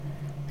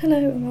Hello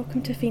and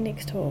welcome to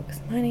Phoenix Talks.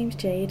 My name's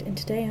Jade and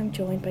today I'm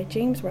joined by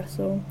James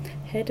Russell,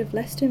 Head of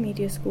Leicester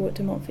Media School at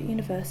De Montfort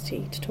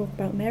University, to talk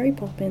about Mary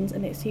Poppins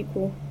and its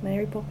sequel,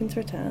 Mary Poppins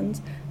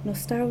Returns,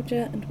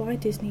 nostalgia and why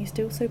Disney is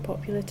still so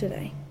popular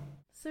today.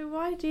 So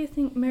why do you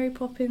think Mary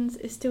Poppins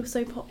is still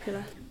so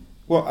popular?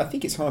 Well, I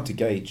think it's hard to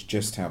gauge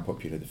just how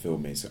popular the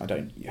film is. I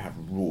don't have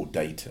raw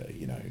data,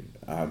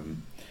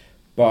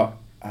 but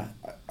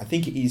I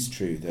think it is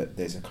true that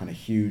there's a kind of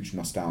huge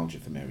nostalgia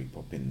for Mary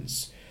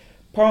Poppins,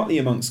 partly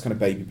amongst kind of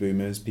baby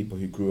boomers, people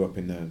who grew up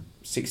in the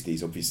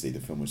 60s. Obviously,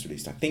 the film was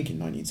released, I think, in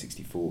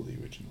 1964, the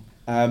original.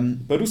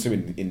 But also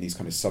in these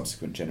kind of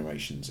subsequent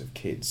generations of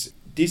kids.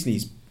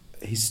 Disney's,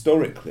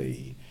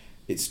 historically,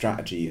 its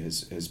strategy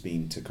has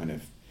been to kind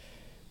of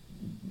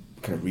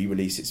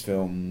re-release its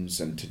films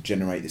and to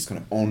generate this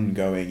kind of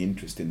ongoing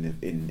interest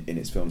in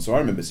its films. So I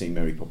remember seeing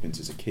Mary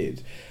Poppins as a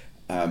kid,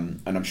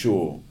 and I'm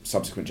sure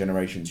subsequent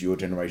generations, your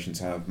generations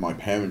have, my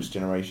parents'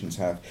 generations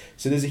have.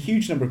 So there's a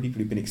huge number of people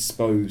who've been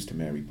exposed to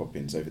Mary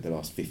Poppins over the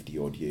last 50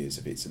 odd years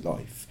of its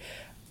life.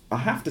 I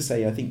have to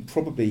say, I think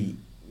probably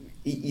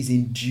it is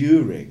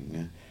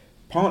enduring,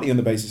 partly on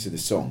the basis of the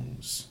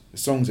songs. The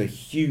songs are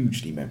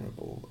hugely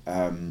memorable,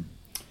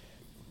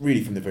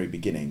 really from the very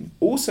beginning.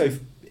 Also,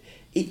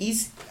 it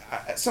is,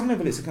 at some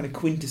level, it's a kind of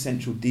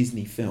quintessential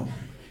Disney film,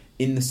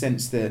 in the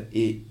sense that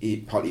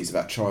it partly is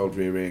about child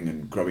rearing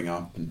and growing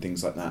up and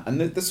things like that. And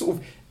the sort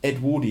of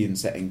Edwardian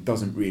setting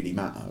doesn't really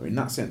matter. In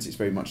that sense, it's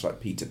very much like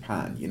Peter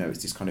Pan.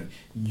 It's this kind of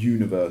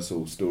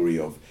universal story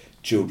of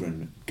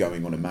children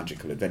going on a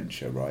magical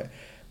adventure, right?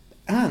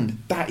 And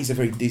that is a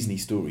very Disney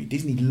story.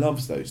 Disney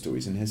loves those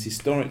stories and has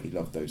historically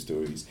loved those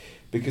stories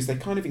because they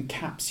kind of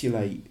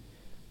encapsulate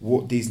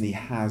what Disney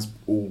has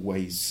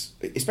always,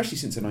 especially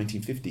since the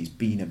 1950s,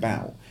 been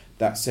about.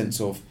 That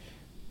sense of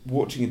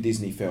watching a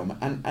Disney film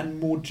and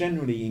more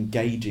generally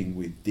engaging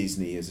with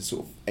Disney as a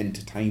sort of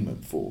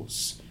entertainment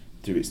force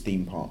through its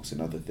theme parks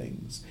and other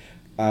things.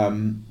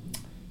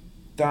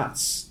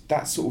 That's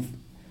sort of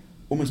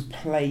almost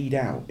played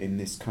out in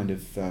this kind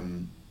of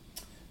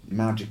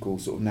magical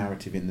sort of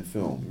narrative in the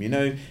film.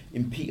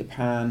 In Peter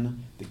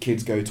Pan, the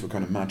kids go to a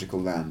kind of magical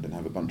land and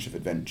have a bunch of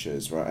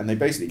adventures, right? And they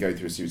basically go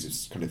through a series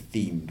of kind of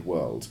themed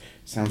worlds.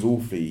 Sounds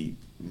awfully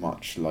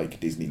much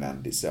like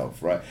Disneyland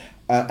itself, right?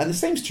 And the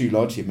same's true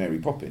largely of Mary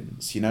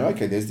Poppins.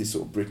 Okay, there's this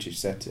sort of British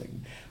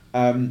setting.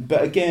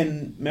 But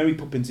again, Mary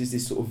Poppins is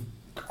this sort of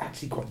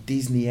actually quite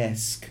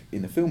Disney-esque,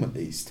 in the film at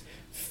least,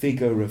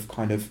 figure of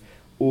kind of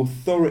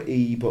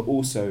authority but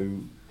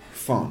also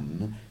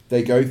fun.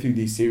 They go through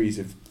these series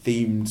of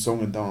themed song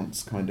and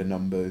dance kind of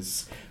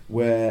numbers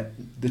where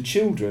the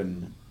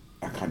children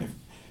are kind of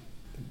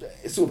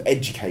sort of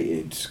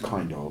educated,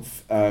 kind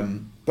of,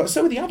 but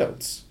so are the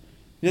adults.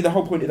 The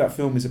whole point of that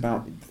film is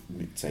about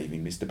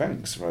saving Mr.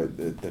 Banks, right?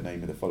 The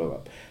name of the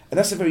follow-up. And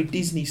that's a very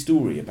Disney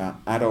story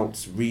about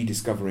adults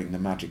rediscovering the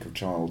magic of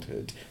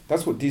childhood.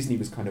 That's what Disney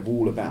was kind of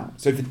all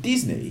about. So for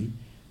Disney,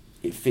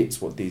 it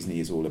fits what Disney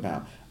is all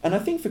about. And I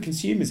think for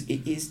consumers,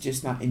 it is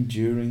just that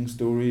enduring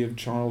story of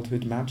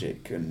childhood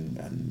magic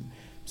and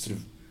sort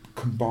of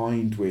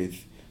combined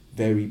with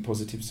very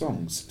positive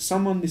songs.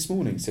 Someone this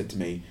morning said to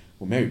me,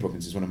 well, Mary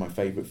Poppins is one of my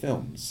favourite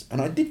films.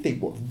 And I did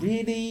think, what,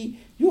 really?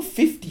 You're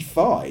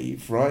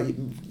 55, right?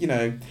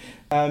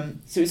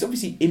 So it's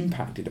obviously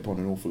impacted upon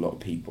an awful lot of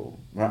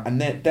people, right?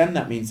 And then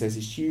that means there's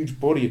this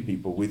huge body of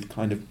people with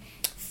kind of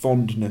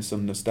fondness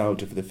and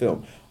nostalgia for the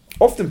film.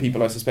 Often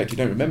people, I suspect, who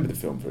don't remember the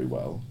film very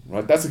well,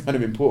 right? That's a kind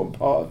of important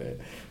part of it,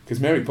 because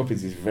Mary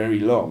Poppins is very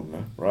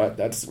long, right?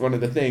 That's one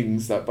of the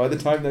things that by the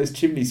time those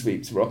chimney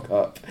sweeps rock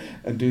up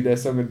and do their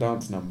song and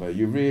dance number,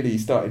 you're really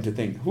starting to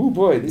think, oh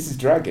boy, this is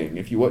dragging,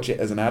 if you watch it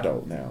as an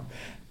adult now.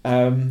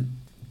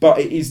 But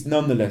it is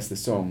nonetheless, the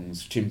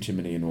songs, Chim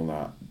Chimney and all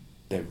that,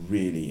 they're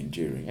really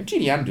enduring. And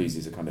Julie Andrews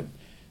is a kind of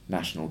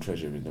national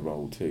treasure in the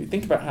role too.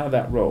 Think about how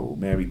that role,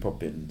 Mary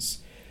Poppins,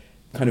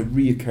 kind of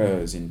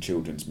reoccurs in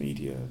children's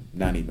media.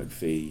 Nanny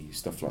McPhee,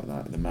 stuff like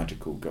that, The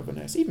Magical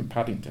Governess. Even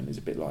Paddington is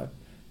a bit like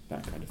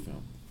that kind of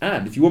film.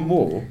 And if you want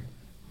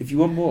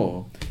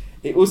more,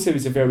 it also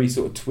is a very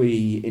sort of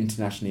twee,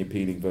 internationally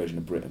appealing version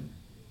of Britain.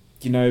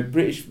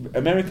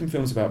 American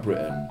films about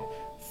Britain,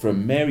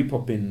 from Mary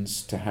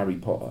Poppins to Harry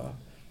Potter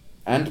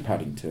and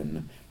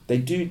Paddington,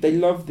 they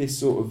love this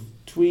sort of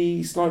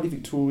twee, slightly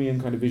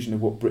Victorian kind of vision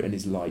of what Britain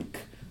is like.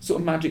 Sort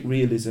of magic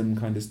realism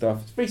kind of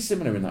stuff. It's very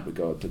similar in that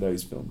regard to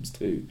those films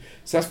too.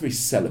 So that's very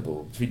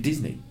sellable. It's very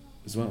Disney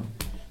as well.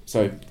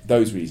 So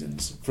those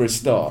reasons. For a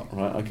start,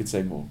 right, I could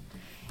say more.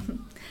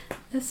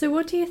 So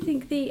what do you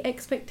think the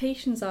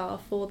expectations are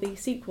for the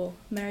sequel,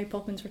 Mary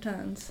Poppins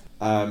Returns?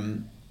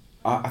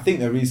 I think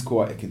there is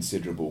quite a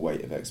considerable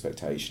weight of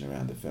expectation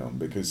around the film,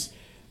 because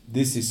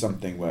this is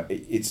something where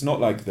it's not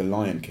like the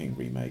Lion King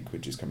remake,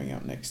 which is coming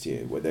out next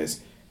year, where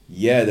there's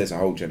a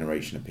whole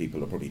generation of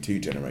people, or probably two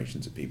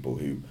generations of people,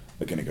 who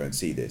are going to go and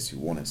see this, who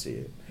want to see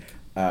it.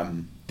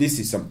 This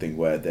is something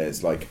where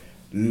there's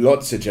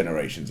lots of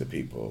generations of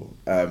people.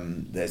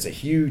 There's a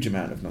huge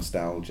amount of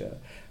nostalgia.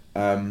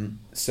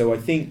 So I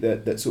think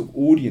that sort of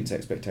audience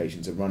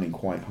expectations are running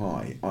quite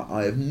high.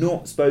 I have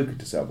not spoken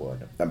to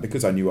someone, and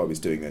because I knew I was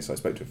doing this, I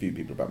spoke to a few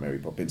people about Mary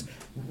Poppins,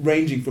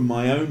 ranging from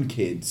my own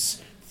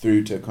kids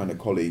through to kind of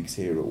colleagues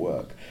here at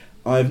work.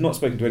 I have not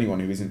spoken to anyone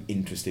who isn't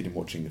interested in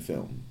watching the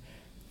film.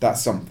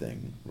 That's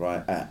something,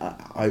 right?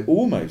 I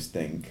almost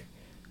think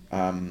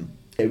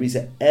there is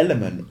an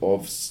element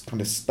of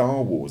kind of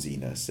Star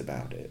Wars-iness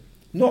about it.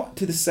 Not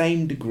to the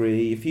same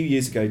degree. A few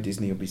years ago,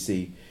 Disney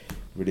obviously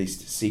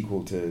released a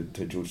sequel to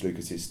George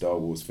Lucas's Star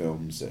Wars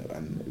films,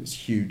 and it was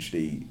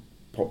hugely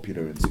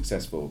popular and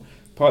successful,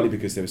 partly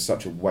because there was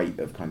such a weight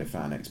of kind of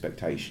fan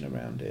expectation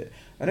around it.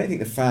 I don't think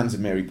the fans of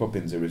Mary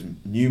Poppins are as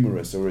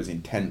numerous or as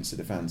intense as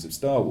the fans of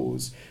Star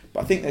Wars,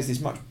 but I think there's this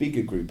much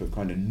bigger group of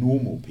kind of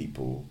normal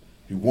people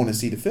who want to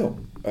see the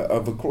film,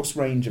 of a cross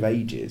range of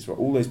ages, right?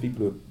 All those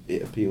people who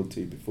it appealed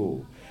to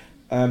before.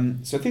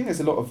 So I think there's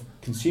a lot of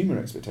consumer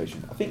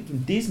expectation. I think from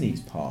Disney's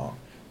part,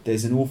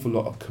 there's an awful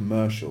lot of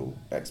commercial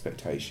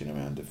expectation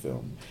around the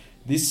film.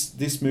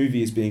 This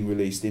movie is being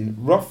released in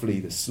roughly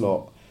the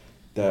slot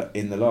that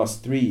in the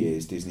last 3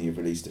 years Disney have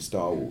released a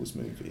Star Wars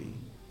movie.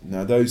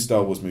 Now those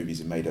Star Wars movies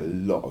have made a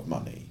lot of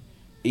money.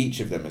 Each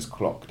of them has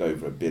clocked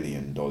over $1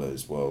 billion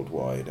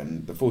worldwide,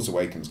 and The Force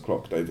Awakens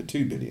clocked over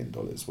 $2 billion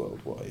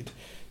worldwide.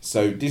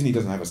 So Disney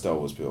doesn't have a Star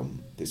Wars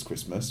film this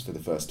Christmas for the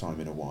first time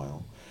in a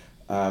while.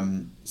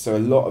 So a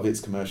lot of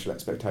its commercial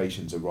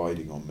expectations are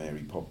riding on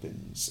Mary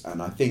Poppins,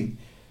 and I think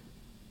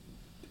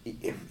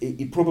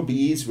it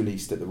probably is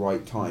released at the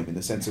right time, in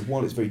the sense of,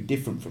 while it's very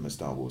different from a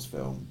Star Wars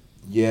film,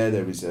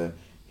 there is a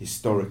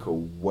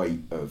historical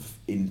weight of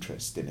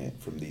interest in it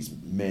from these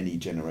many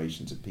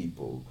generations of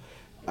people,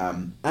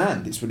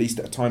 and it's released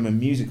at a time when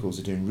musicals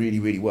are doing really,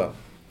 really well.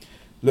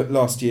 Look,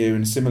 last year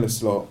in a similar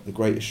slot, The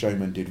Greatest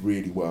Showman did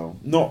really well.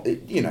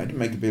 It didn't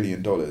make $1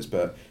 billion,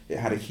 but it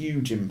had a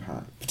huge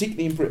impact,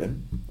 particularly in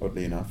Britain,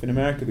 oddly enough. In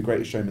America, The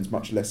Greatest Showman's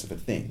much less of a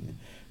thing,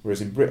 whereas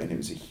in Britain it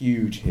was a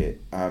huge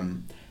hit.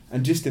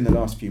 And just in the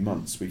last few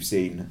months, we've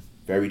seen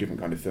very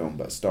different kind of film,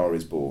 but Star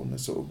is Born, a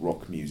sort of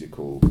rock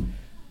musical,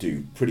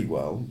 do pretty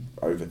well,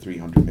 over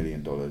 $300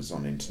 million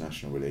on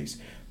international release.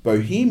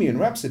 Bohemian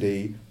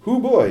Rhapsody, hoo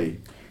boy!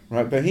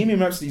 Right, Bohemian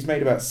Rhapsody's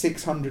made about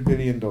 $600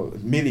 million, not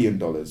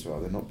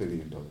 $1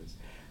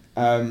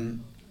 billion.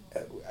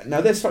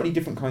 Now they're slightly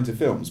different kinds of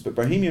films, but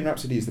Bohemian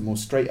Rhapsody is the more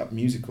straight-up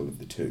musical of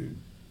the two.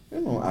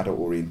 They're more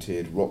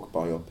adult-oriented, rock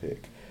biopic.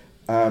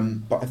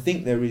 But I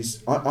think there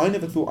is... I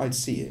never thought I'd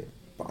see it,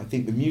 but I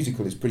think the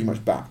musical is pretty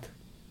much back.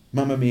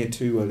 Mamma Mia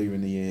 2 earlier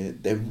in the year,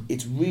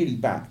 it's really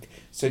back.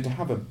 So to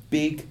have a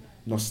big,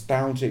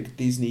 nostalgic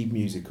Disney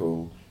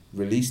musical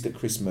released at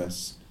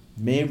Christmas,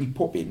 Mary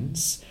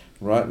Poppins,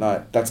 right,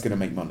 like, that's going to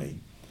make money,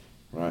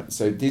 right?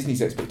 So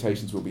Disney's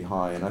expectations will be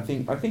high, and I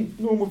think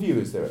normal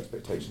viewers, their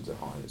expectations are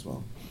high as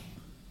well.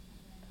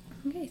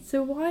 Okay,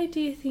 so why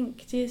do you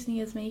think Disney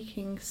is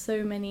making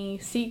so many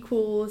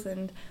sequels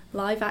and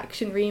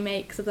live-action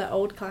remakes of their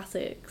old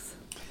classics?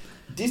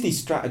 Disney's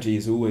strategy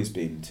has always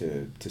been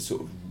to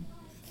sort of,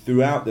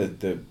 throughout the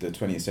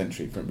 20th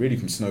century,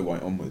 from Snow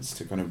White onwards,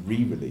 to kind of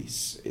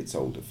re-release its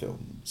older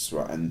films,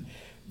 right? And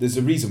there's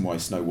a reason why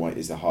Snow White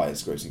is the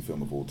highest grossing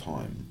film of all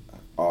time,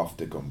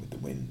 after Gone with the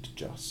Wind,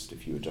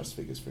 if you adjust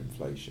figures for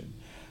inflation.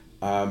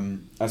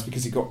 That's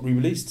because it got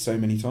re-released so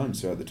many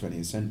times throughout the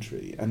 20th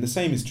century. And the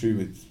same is true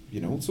with,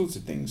 all sorts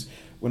of things.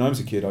 When I was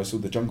a kid, I saw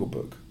The Jungle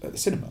Book at the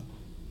cinema.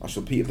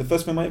 The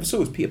first film I ever saw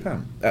was Peter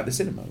Pan at the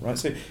cinema, right?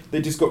 So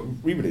they just got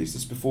re-released.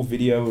 It's before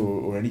video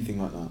or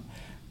anything like that.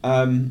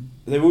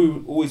 They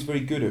were always very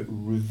good at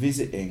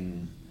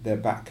revisiting their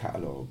back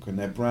catalogue, and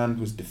their brand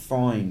was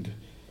defined,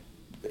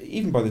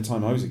 even by the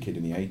time I was a kid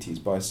in the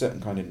 80s, by a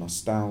certain kind of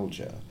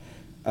nostalgia.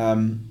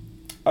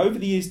 Over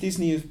the years,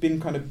 Disney has been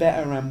kind of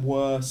better and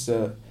worse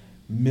at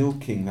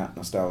milking that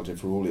nostalgia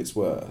for all it's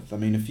worth. I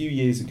mean, a few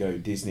years ago,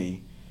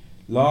 Disney,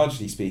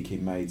 largely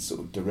speaking, made sort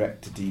of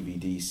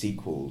direct-to-DVD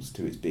sequels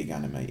to its big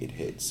animated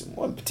hits, and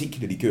weren't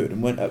particularly good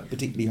and weren't at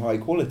particularly high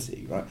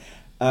quality, right?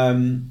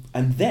 And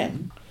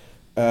then,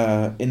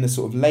 in the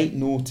sort of late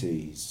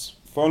noughties,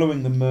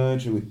 following the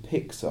merger with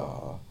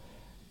Pixar,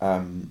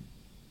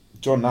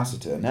 John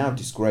Lasseter, now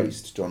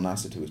disgraced John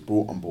Lasseter, was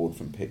brought on board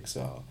from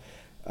Pixar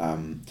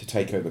to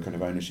take over kind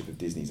of ownership of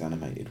Disney's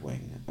animated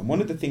wing. And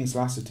one of the things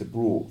Lasseter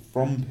brought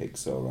from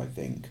Pixar, I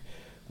think,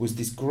 was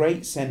this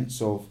great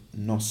sense of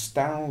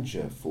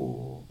nostalgia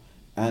for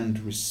and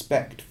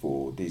respect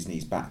for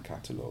Disney's back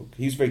catalogue.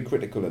 He was very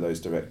critical of those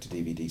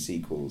direct-to-DVD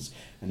sequels,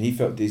 and he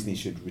felt Disney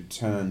should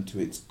return to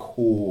its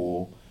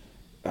core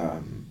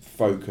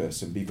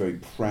focus and be very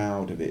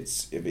proud of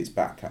its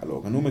back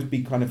catalogue, and almost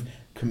be kind of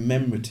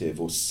commemorative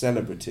or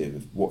celebrative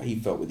of what he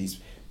felt were these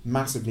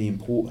massively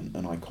important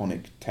and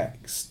iconic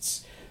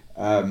texts.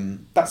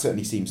 That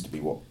certainly seems to be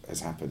what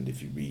has happened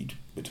if you read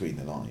between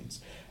the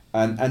lines.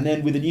 And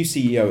then with the new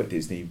CEO at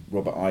Disney,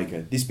 Robert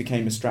Iger, this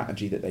became a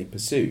strategy that they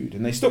pursued,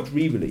 and they stopped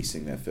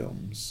re-releasing their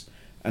films.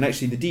 And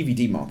actually the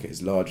DVD market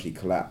has largely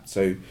collapsed.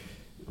 So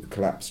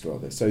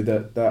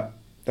that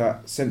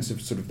that sense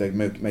of sort of they're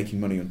making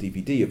money on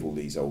DVD of all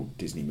these old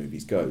Disney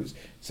movies goes.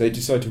 So they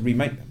decide to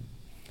remake them,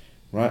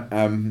 right?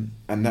 And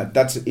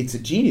it's a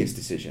genius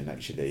decision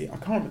actually. I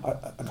can't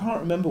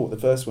remember what the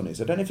first one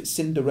is. I don't know if it's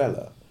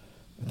Cinderella.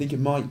 I think it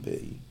might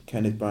be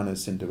Kenneth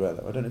Branagh's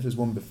Cinderella. I don't know if there's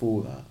one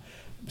before that.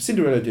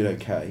 Cinderella did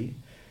okay.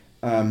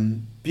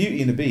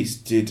 Beauty and the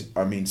Beast did,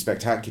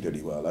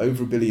 spectacularly well,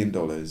 over $1 billion.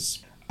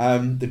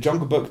 The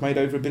Jungle Book made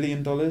over $1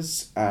 billion,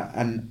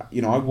 and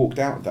I walked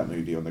out of that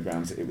movie on the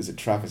grounds that it was a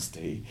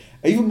travesty.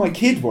 Even my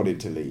kid wanted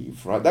to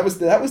leave. Right, that was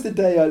the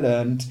day I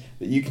learned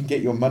that you can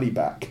get your money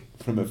back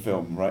from a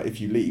film, right,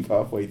 if you leave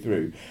halfway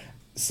through.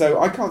 So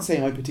I can't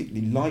say I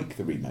particularly like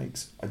the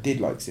remakes. I did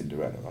like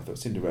Cinderella. I thought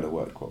Cinderella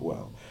worked quite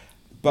well,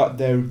 but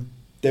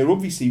they're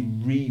obviously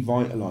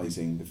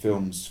revitalising the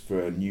films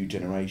for a new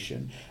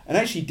generation. And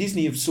actually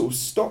Disney have sort of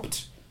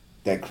stopped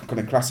their kind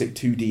of classic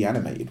 2D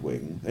animated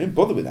wing. They don't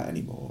bother with that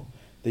anymore.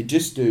 They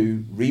just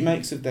do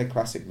remakes of their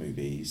classic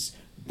movies.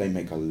 They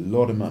make a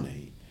lot of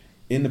money.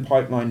 In the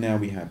pipeline now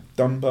we have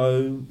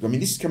Dumbo.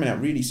 This is coming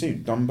out really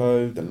soon.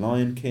 Dumbo, The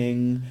Lion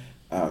King.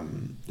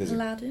 There's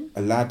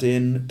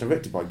Aladdin,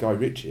 directed by Guy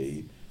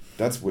Ritchie.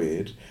 That's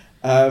weird.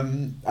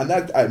 And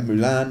that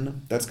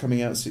Mulan, that's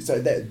coming out soon.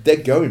 So they're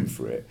going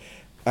for it.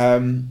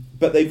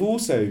 But they've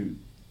also,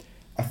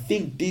 I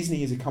think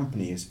Disney as a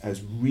company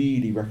has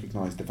really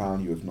recognised the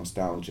value of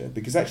nostalgia,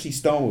 because actually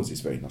Star Wars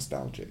is very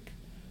nostalgic.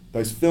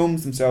 Those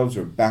films themselves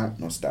are about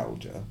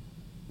nostalgia,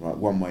 right,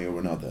 one way or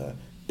another.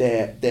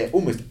 They're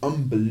almost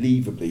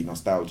unbelievably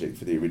nostalgic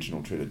for the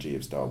original trilogy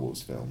of Star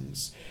Wars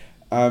films.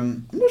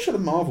 I'm not sure the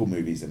Marvel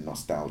movies are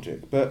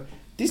nostalgic, but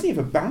Disney have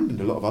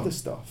abandoned a lot of other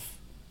stuff.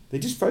 They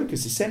just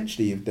focus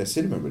essentially their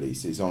cinema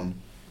releases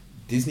on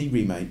Disney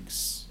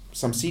remakes,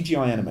 some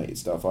CGI animated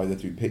stuff either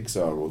through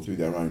Pixar or through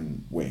their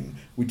own wing,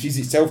 which is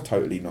itself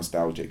totally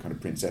nostalgic, kind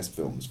of princess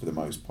films for the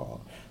most part,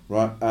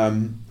 right?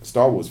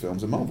 Star Wars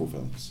films are Marvel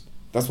films.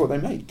 That's what they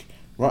make,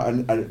 right?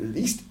 And at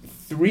least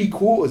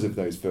 3/4 of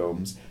those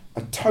films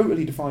are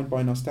totally defined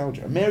by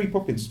nostalgia. Mary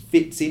Poppins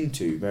fits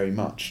into very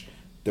much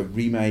the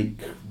remake,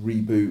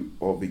 reboot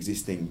of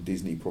existing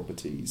Disney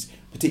properties,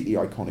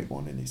 particularly iconic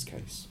one in this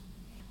case.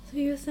 So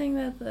you were saying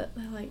that they're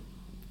like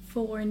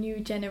for a new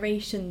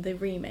generation, the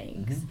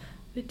remakes. Mm-hmm.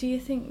 But do you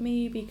think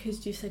maybe,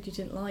 because you said you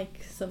didn't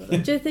like some of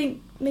them, do you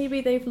think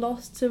maybe they've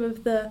lost some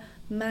of the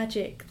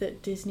magic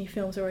that Disney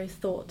films are always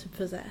thought to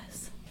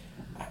possess?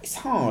 It's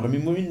hard.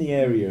 We're in the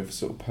area of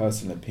sort of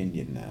personal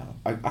opinion now.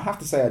 I have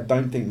to say I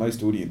don't think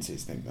most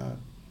audiences think that.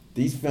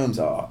 These films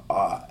are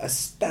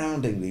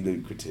astoundingly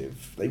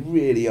lucrative. They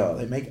really are.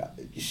 They make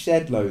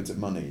shed loads of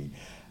money.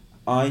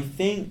 I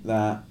think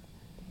that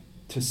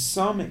to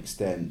some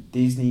extent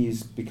Disney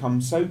has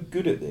become so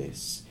good at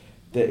this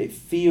that it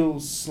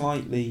feels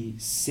slightly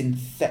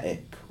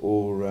synthetic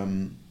or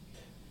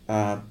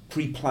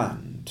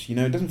pre-planned.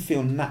 It doesn't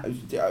feel...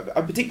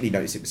 I particularly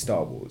notice it with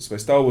Star Wars, where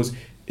Star Wars,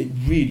 it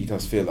really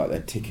does feel like they're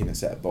ticking a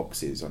set of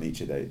boxes on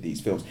each of these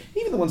films.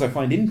 Even the ones I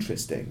find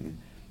interesting,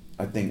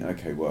 I think,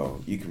 okay, well,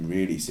 you can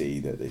really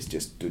see that there's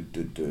just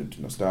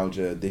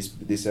nostalgia,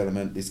 this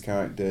element, this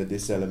character,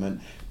 this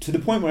element, to the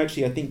point where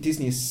actually I think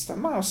Disney has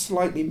somehow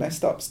slightly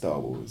messed up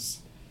Star Wars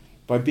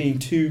by being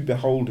too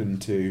beholden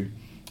to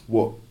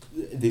what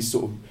this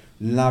sort of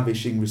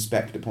lavishing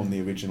respect upon the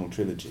original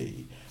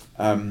trilogy.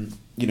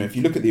 If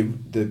you look at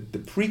the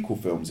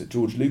prequel films that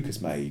George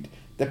Lucas made,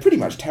 they're pretty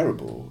much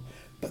terrible,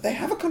 but they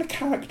have a kind of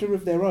character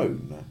of their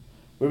own.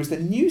 Whereas the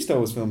new Star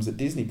Wars films that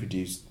Disney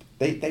produced,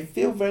 they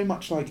feel very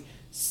much like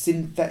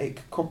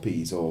synthetic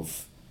copies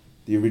of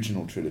the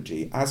original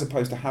trilogy, as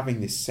opposed to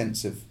having this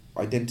sense of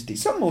identity,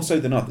 some more so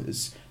than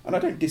others, and I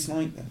don't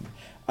dislike them.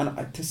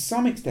 And to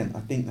some extent, I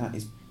think that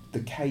is the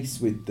case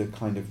with the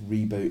kind of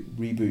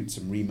reboots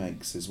and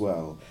remakes as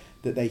well,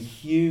 that they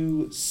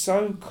hew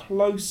so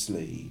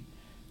closely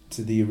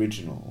to the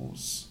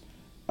originals.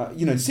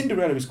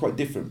 Cinderella is quite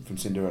different from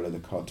Cinderella the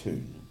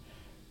cartoon.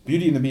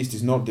 Beauty and the Beast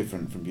is not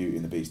different from Beauty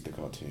and the Beast the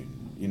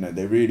cartoon.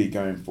 They're really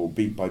going for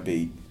beat by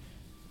beat.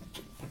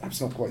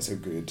 Perhaps not quite so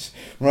good,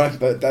 right?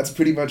 But that's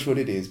pretty much what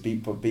it is,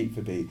 beat for beat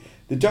for beat.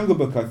 The Jungle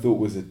Book I thought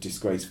was a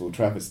disgraceful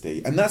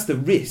travesty, and that's the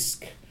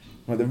risk.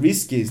 Right? The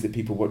risk is that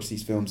people watch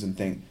these films and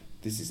think,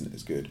 this isn't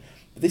as good.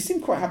 But they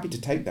seem quite happy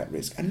to take that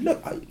risk. And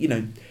look,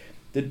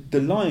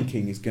 the Lion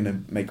King is going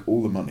to make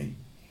all the money,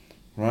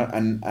 right?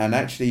 And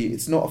actually,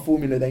 it's not a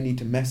formula they need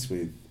to mess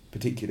with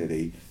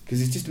particularly,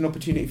 because it's just an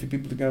opportunity for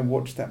people to go and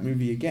watch that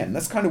movie again.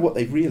 That's kind of what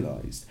they've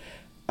realised.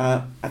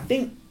 I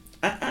think,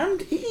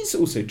 and it is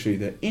also true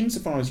that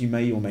insofar as you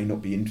may or may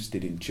not be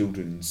interested in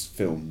children's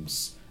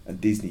films and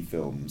Disney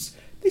films,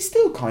 they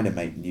still kind of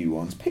make new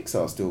ones.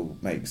 Pixar still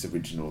makes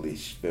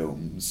original-ish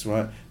films,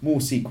 right?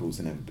 More sequels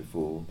than ever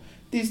before.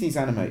 Disney's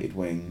animated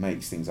wing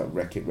makes things like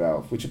Wreck-It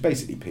Ralph, which are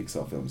basically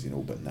Pixar films in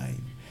all but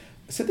name.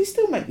 So they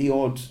still make the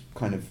odd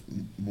kind of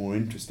more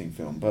interesting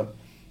film, but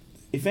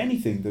if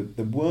anything,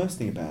 the worst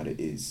thing about it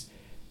is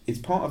it's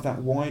part of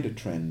that wider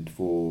trend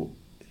for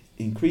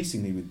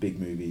increasingly with big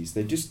movies,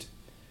 they're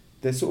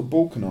sort of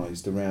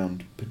balkanised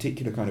around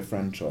particular kind of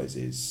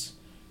franchises,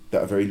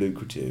 that are very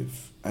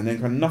lucrative, and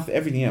then kind of nothing,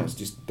 everything else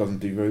just doesn't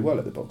do very well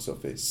at the box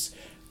office.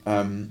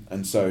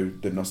 And so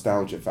the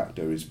nostalgia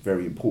factor is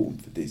very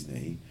important for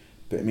Disney,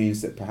 but it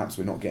means that perhaps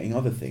we're not getting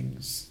other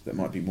things that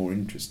might be more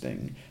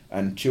interesting,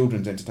 and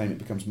children's entertainment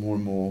becomes more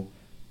and more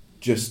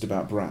just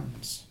about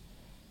brands,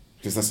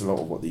 because that's a lot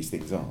of what these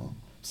things are,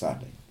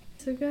 sadly.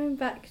 So going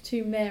back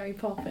to Mary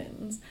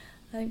Poppins,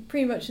 I think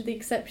pretty much with the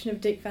exception of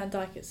Dick Van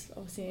Dyke, it's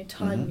obviously an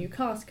entirely new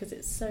cast because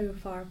it's so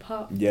far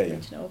apart from the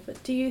original.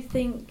 But do you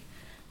think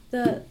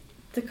that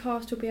the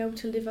cast will be able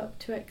to live up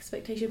to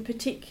expectation,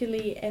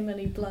 particularly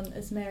Emily Blunt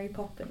as Mary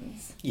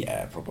Poppins?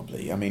 Yeah,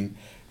 probably. I mean,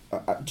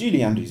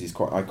 Julie Andrews is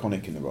quite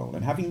iconic in the role,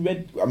 and having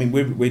read, I mean,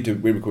 we're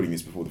recording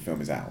this before the film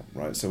is out,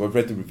 right? So I've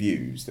read the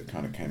reviews that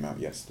kind of came out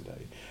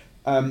yesterday.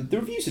 The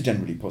reviews are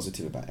generally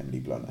positive about Emily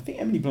Blunt. I think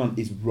Emily Blunt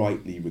is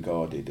rightly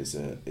regarded as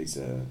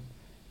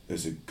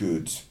a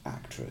good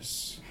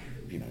actress,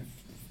 you know,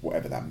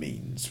 whatever that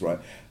means, right?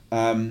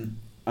 And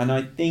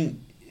I think,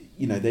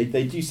 you know, they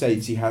do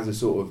say she has a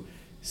sort of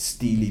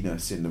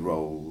steeliness in the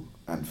role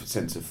and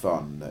sense of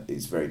fun that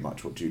is very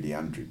much what Julie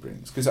Andrews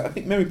brings. Because I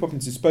think Mary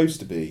Poppins is supposed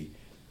to be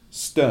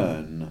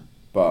stern,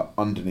 but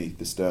underneath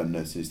the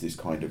sternness is this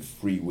kind of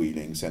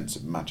freewheeling sense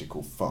of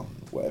magical fun,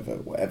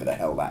 whatever the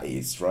hell that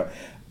is, right?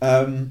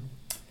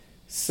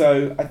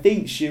 So I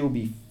think she'll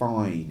be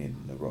fine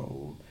in the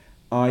role.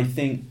 I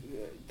think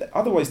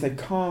otherwise they've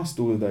cast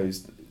all of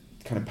those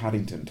kind of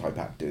Paddington type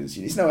actors.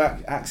 It's no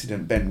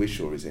accident Ben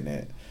Whishaw is in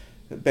it.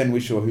 Ben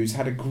Whishaw, who's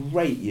had a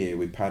great year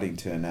with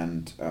Paddington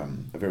and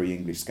A Very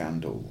English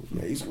Scandal.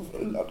 Yeah, he's got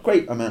a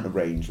great amount of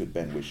range with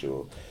Ben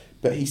Whishaw.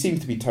 But he seems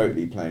to be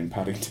totally playing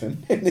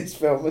Paddington in this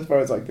film, as far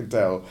as I can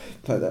tell.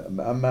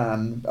 A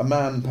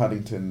man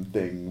Paddington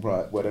thing,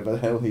 right, whatever the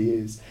hell he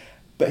is.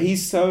 But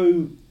he's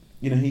so,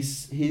 you know,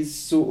 his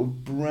sort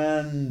of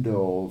brand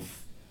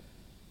of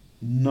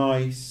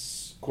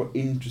nice, quite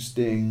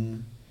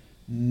interesting,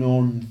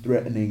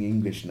 non-threatening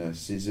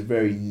Englishness is a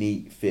very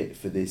neat fit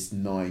for this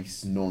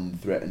nice,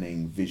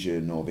 non-threatening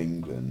vision of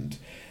England.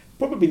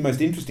 Probably the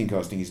most interesting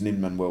casting is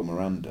Lin-Manuel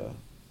Miranda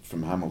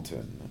from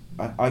Hamilton.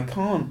 I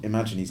can't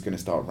imagine he's going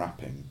to start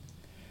rapping.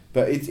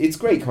 But it's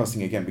great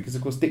casting again, because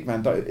of course Dick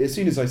Van Dyke, as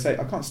soon as I say,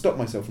 I can't stop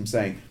myself from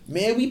saying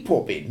Mary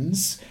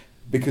Poppins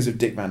because of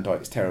Dick Van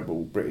Dyke's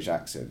terrible British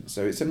accent.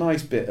 So it's a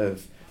nice bit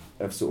of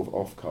sort of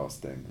off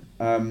casting.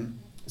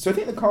 So I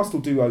think the cast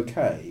will do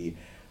okay.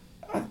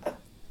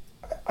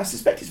 I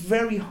suspect it's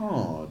very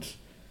hard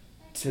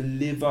to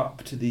live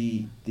up to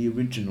the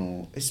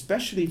original,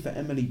 especially for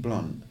Emily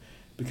Blunt,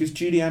 because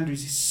Julie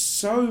Andrews is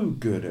so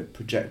good at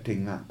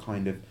projecting that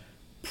kind of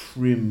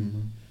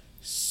prim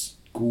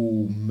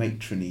school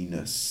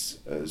matroniness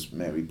as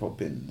Mary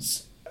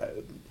Poppins.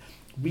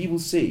 We will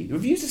see. The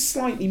reviews are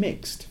slightly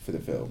mixed for the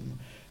film,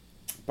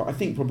 but I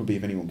think probably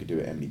if anyone could do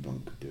it, Emily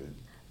Blunt could do it.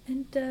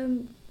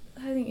 And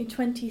I think in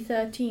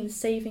 2013,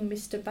 Saving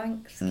Mr.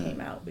 Banks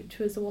came out, which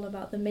was all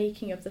about the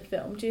making of the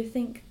film. Do you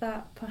think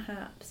that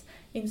perhaps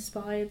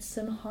inspired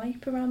some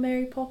hype around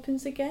Mary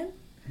Poppins again?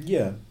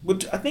 Yeah. Well,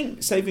 I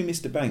think Saving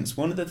Mr. Banks,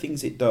 one of the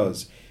things it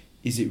does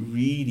is it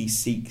really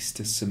seeks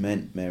to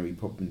cement Mary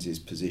Poppins'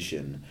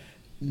 position,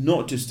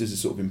 not just as a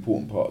sort of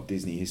important part of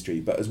Disney history,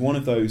 but as one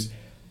of those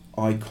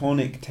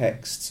iconic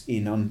texts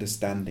in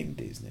understanding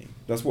Disney.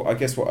 That's what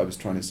I was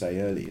trying to say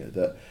earlier,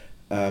 that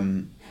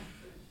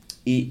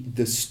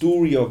the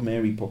story of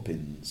Mary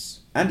Poppins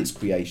and its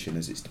creation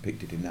as it's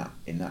depicted in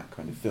that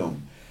kind of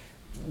film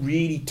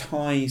really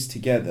ties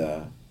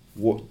together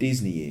what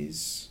Disney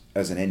is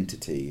as an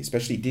entity,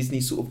 especially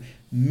Disney's sort of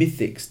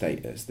mythic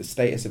status, the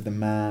status of the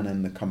man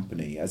and the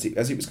company as it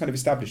was kind of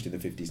established in the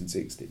 50s and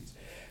 60s,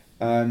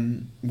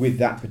 with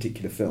that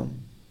particular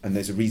film. And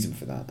there's a reason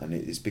for that, and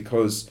it's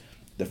because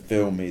the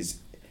film is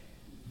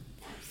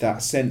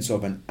that sense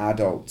of an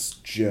adult's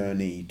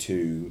journey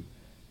to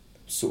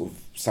sort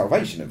of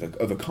salvation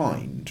of a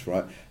kind,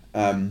 right?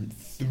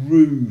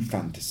 Through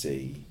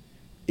fantasy,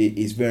 it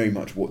is very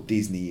much what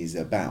Disney is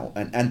about,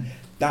 and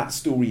that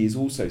story is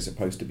also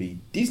supposed to be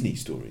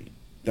Disney's story.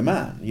 The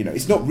man, you know,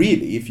 it's not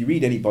really. If you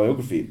read any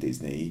biography of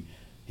Disney,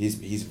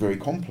 he's a very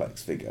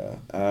complex figure,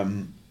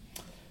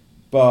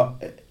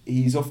 but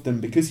he's often,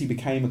 because he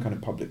became a kind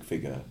of public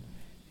figure,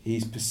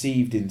 he's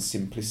perceived in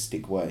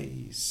simplistic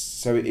ways.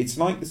 So it's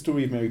like the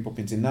story of Mary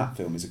Poppins in that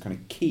film is a kind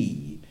of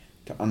key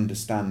to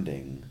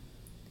understanding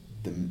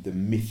the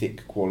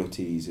mythic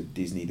qualities of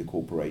Disney, the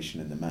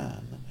corporation, and the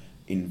man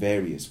in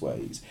various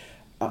ways.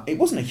 It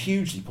wasn't a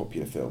hugely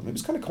popular film. It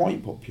was kind of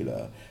quite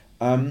popular.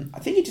 I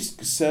think it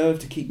just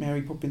served to keep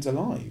Mary Poppins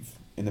alive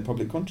in the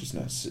public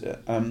consciousness.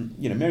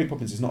 You know, Mary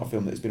Poppins is not a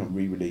film that's been on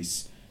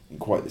re-release in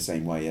quite the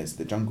same way as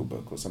The Jungle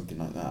Book or something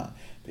like that.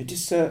 But it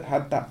just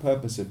had that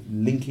purpose of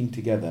linking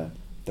together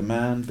the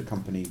man, the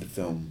company, the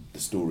film, the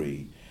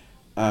story.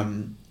 I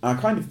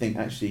kind of think,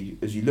 actually,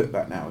 as you look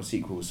back now, a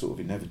sequel was sort of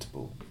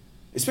inevitable.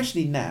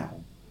 Especially now.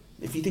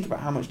 If you think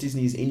about how much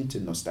Disney is into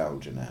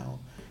nostalgia now,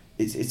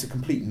 it's a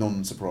complete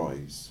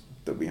non-surprise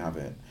that we have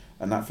it.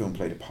 And that film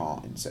played a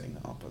part in setting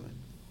that up, I think.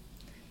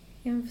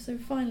 And so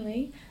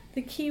finally,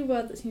 the key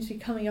word that seems to be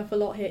coming up a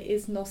lot here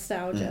is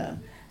nostalgia.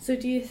 So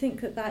do you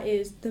think that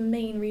is the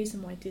main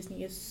reason why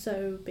Disney is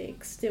so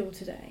big still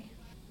today?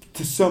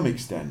 To some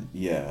extent,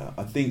 yeah.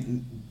 I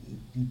think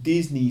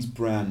Disney's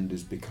brand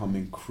has become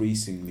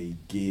increasingly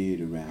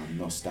geared around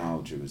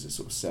nostalgia as a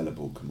sort of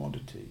sellable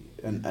commodity.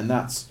 And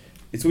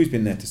it's always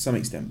been there to some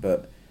extent,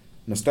 but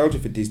nostalgia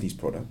for Disney's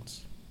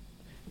products,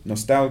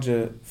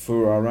 nostalgia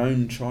for our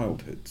own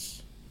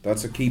childhoods.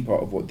 That's a key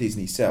part of what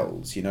Disney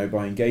sells.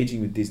 By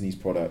engaging with Disney's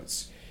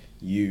products,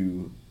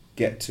 you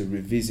get to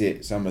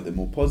revisit some of the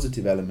more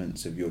positive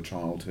elements of your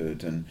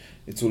childhood, and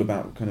it's all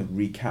about kind of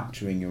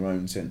recapturing your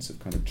own sense of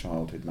kind of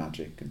childhood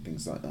magic and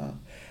things like that.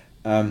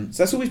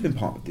 So that's always been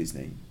part of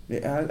Disney.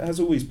 It has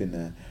always been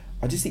there.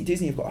 I just think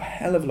Disney have got a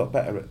hell of a lot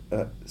better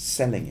at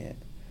selling it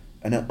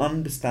and at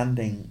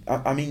understanding.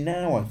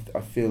 Now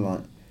I feel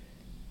like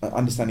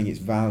understanding its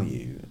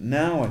value.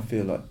 Now I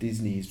feel like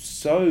Disney is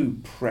so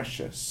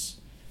precious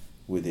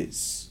with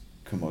its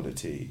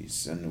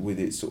commodities and with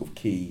its sort of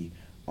key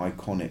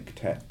iconic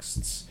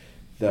texts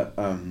that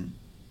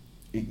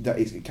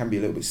it can be a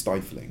little bit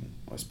stifling,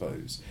 I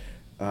suppose.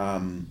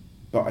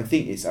 But I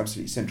think it's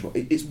absolutely central.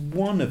 It's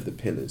one of the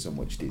pillars on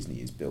which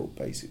Disney is built,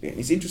 basically. And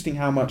it's interesting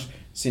how much,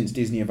 since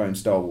Disney have owned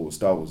Star Wars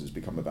has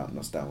become about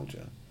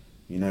nostalgia,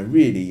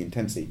 really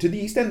intensely. To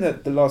the extent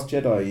that The Last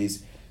Jedi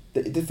is...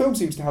 The film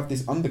seems to have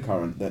this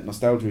undercurrent that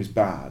nostalgia is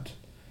bad.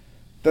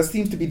 That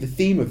seems to be the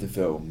theme of the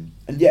film,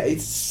 and yet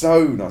it's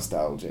so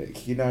nostalgic.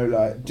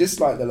 Just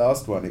like the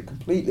last one, it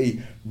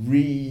completely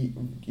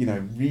reimagines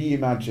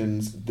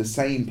the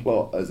same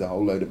plot as a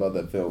whole load of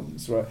other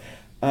films, right?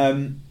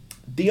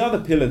 The other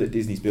pillar that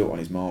Disney's built on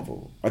is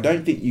Marvel. I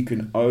don't think you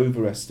can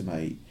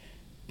overestimate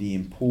the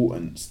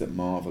importance that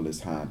Marvel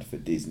has had for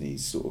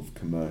Disney's sort of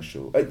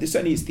commercial,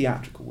 certainly its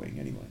theatrical wing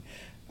anyway,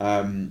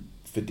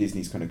 for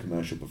Disney's kind of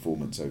commercial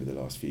performance over the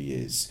last few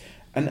years.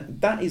 And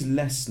that is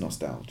less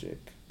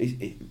nostalgic.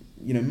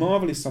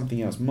 Marvel is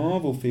something else.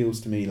 Marvel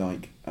feels to me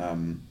like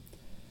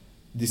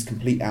this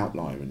complete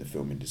outlier in the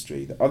film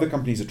industry that other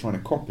companies are trying to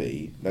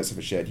copy. Let's have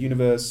a shared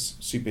universe,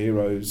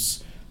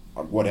 superheroes,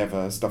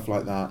 whatever, stuff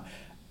like that.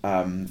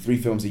 3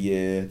 films a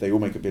year, they all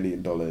make $1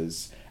 billion,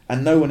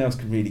 and no one else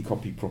can really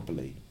copy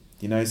properly.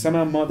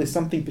 Somehow there's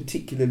something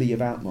particularly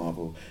about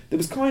Marvel that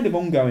was kind of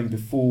ongoing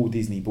before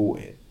Disney bought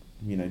it.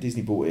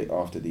 Disney bought it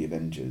after the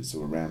Avengers,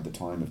 or around the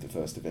time of the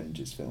first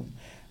Avengers film.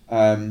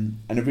 And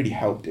it really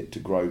helped it to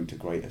grow to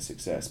greater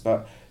success.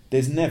 But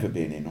there's never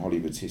been in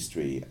Hollywood's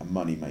history a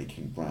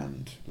money-making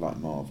brand like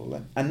Marvel.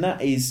 And there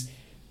is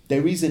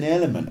an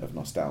element of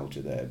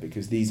nostalgia there,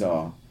 because these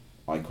are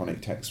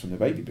iconic texts from the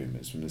baby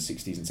boomers, from the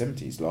 60s and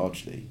 70s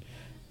largely.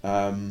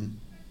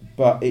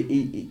 But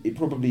it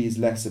probably is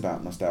less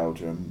about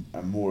nostalgia and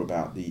more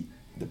about the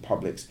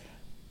public's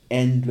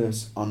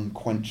endless,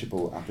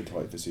 unquenchable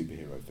appetite for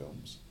superhero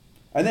films.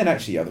 And then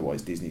actually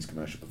otherwise Disney's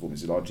commercial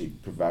performance is largely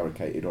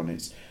prevaricated on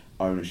its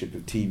ownership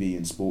of TV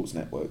and sports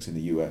networks in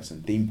the US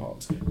and theme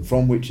parks,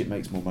 from which it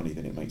makes more money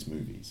than it makes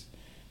movies.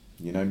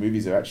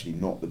 Movies are actually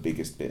not the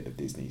biggest bit of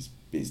Disney's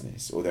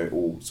business, although it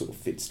all sort of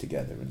fits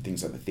together, and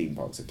things like the theme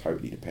parks are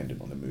totally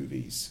dependent on the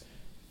movies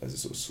as a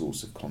sort of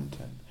source of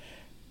content.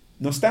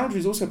 Nostalgia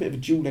is also a bit of a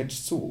dual-edged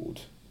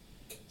sword.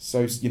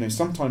 So,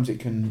 sometimes it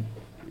can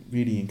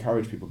really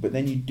encourage people, but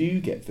then you do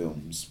get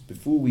films.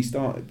 Before we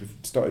started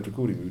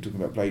recording, we were talking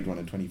about Blade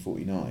Runner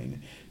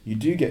 2049. You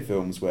do get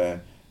films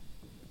where,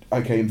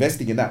 okay,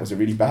 investing in that was a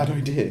really bad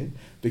idea,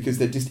 because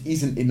there just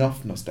isn't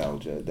enough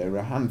nostalgia. There are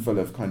a handful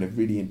of kind of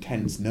really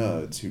intense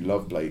nerds who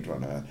love Blade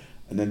Runner,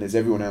 and then there's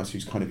everyone else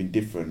who's kind of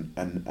indifferent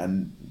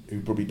and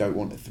who probably don't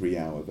want a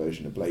 3-hour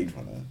version of Blade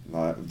Runner.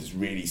 It's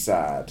really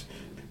sad.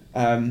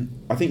 I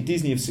think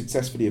Disney have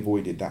successfully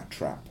avoided that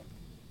trap.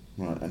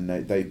 Right, and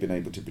they've been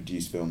able to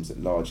produce films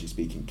that, largely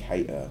speaking,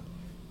 cater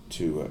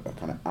to a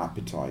kind of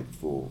appetite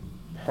for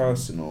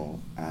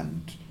personal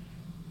and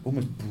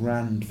almost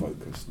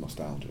brand-focused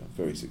nostalgia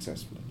very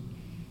successfully.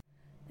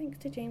 Thanks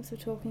to James for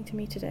talking to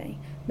me today.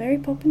 Mary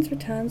Poppins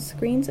Returns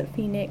screens at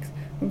Phoenix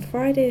from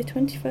Friday the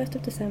 21st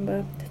of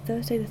December to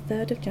Thursday the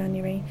 3rd of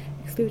January,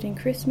 excluding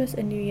Christmas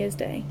and New Year's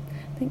Day.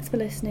 Thanks for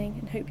listening,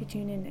 and hope you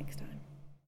tune in next time.